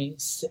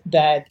memories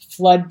that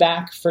flood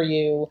back for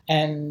you,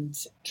 and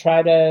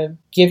try to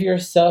give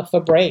yourself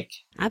a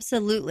break.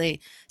 Absolutely.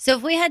 So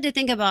if we had to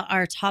think about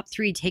our top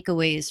 3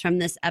 takeaways from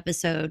this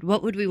episode,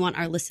 what would we want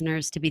our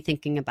listeners to be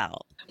thinking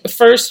about?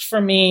 First,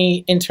 for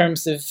me, in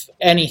terms of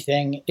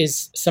anything,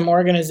 is some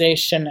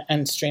organization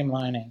and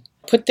streamlining.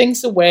 Put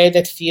things away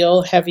that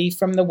feel heavy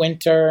from the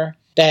winter.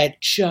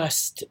 that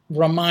just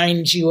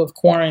reminds you of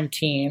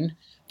quarantine,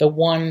 the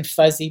one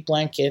fuzzy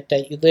blanket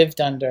that you lived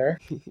under,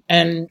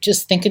 and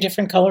just think a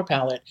different color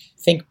palette.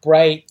 Think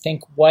bright,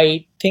 think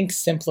white, think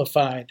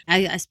simplified.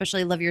 I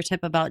especially love your tip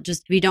about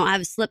just if you don't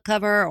have a slip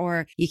cover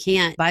or you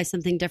can't buy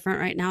something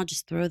different right now,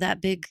 just throw that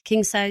big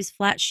king size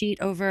flat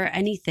sheet over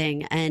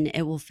anything and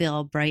it will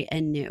feel bright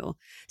and new.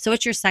 So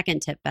what's your second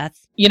tip,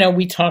 Beth? You know,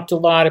 we talked a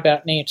lot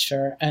about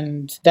nature,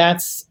 and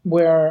that's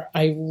where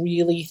I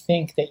really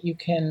think that you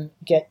can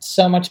get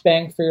so much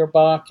bang for your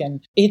buck,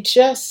 and it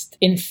just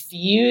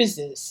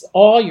infuses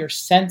all your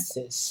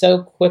senses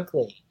so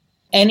quickly.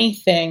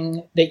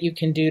 Anything that you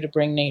can do to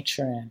bring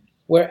nature in,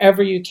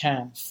 wherever you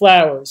can,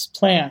 flowers,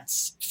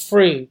 plants,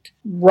 fruit,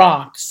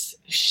 rocks,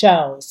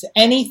 shells,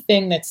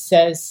 anything that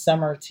says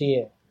summer to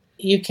you.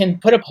 You can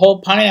put a whole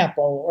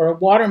pineapple or a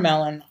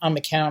watermelon on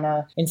the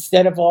counter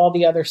instead of all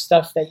the other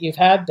stuff that you've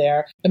had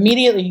there.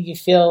 Immediately you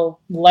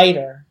feel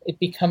lighter. It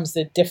becomes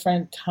a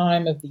different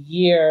time of the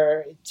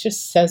year. It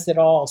just says it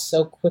all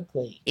so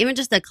quickly. Even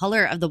just the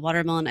color of the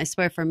watermelon, I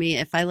swear for me,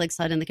 if I like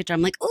sit in the kitchen,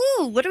 I'm like,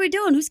 ooh, what are we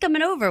doing? Who's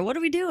coming over? What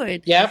are we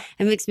doing? Yep.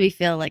 It makes me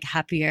feel like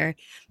happier.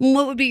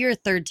 What would be your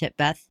third tip,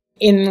 Beth?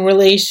 In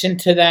relation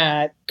to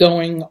that,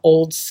 going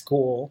old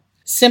school.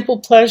 Simple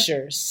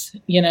pleasures.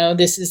 You know,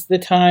 this is the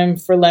time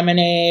for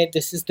lemonade.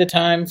 This is the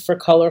time for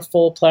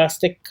colorful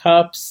plastic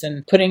cups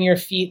and putting your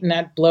feet in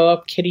that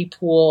blow-up kiddie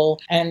pool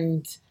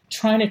and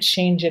trying to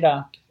change it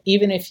up.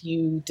 Even if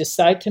you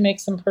decide to make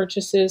some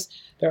purchases,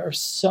 there are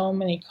so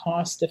many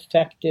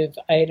cost-effective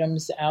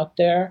items out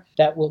there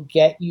that will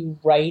get you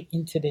right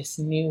into this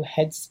new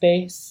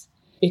headspace.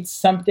 It's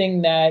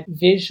something that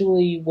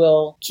visually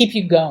will keep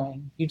you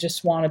going. You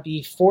just want to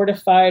be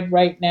fortified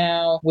right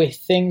now with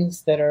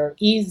things that are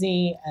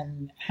easy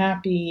and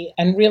happy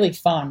and really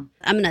fun.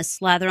 I'm going to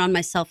slather on my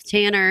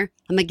self-tanner.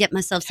 I'm going to get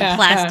myself some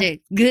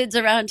plastic goods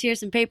around here,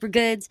 some paper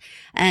goods.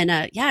 And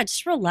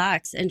just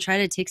relax and try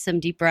to take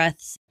some deep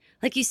breaths.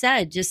 Like you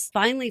said, just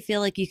finally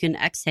feel like you can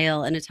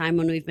exhale in a time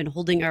when we've been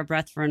holding our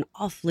breath for an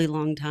awfully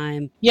long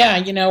time. Yeah,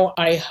 you know,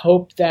 I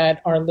hope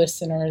that our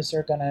listeners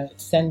are going to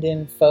send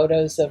in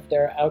photos of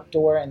their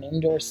outdoor and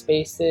indoor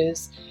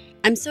spaces.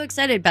 I'm so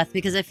excited, Beth,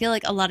 because I feel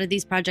like a lot of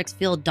these projects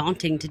feel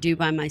daunting to do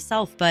by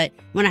myself. But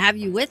when I have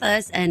you with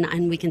us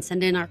and we can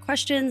send in our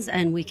questions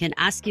and we can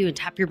ask you and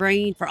tap your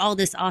brain for all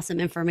this awesome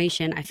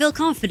information, I feel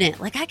confident.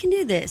 Like I can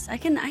do this. I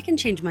can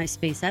change my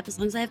space up as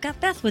long as I've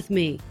got Beth with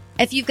me.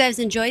 If you guys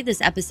enjoyed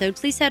this episode,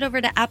 please head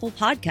over to Apple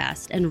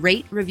Podcast and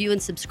rate, review,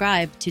 and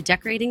subscribe to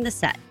Decorating the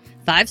Set.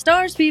 5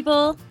 stars,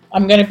 people.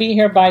 I'm going to be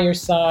here by your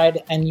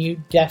side, and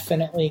you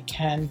definitely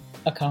can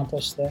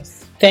accomplish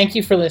this. Thank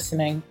you for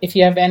listening. If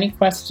you have any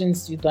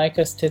questions you'd like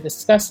us to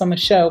discuss on the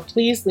show,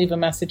 please leave a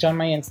message on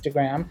my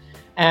Instagram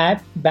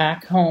at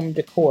Back Home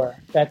Decor.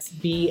 That's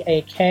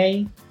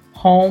BAK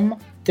Home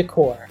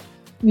Decor.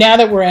 Now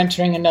that we're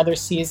entering another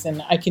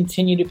season, I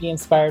continue to be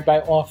inspired by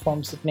all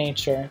forms of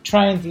nature.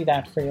 Try and do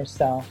that for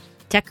yourself.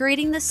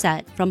 Decorating the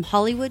Set from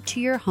Hollywood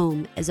to your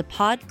home is a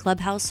Pod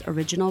Clubhouse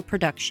original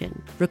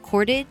production,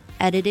 recorded,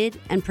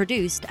 edited, and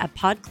produced at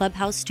Pod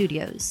Clubhouse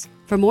Studios.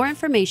 For more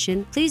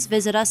information, please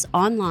visit us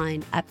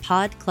online at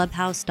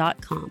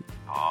podclubhouse.com.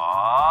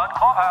 Pod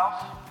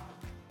Clubhouse.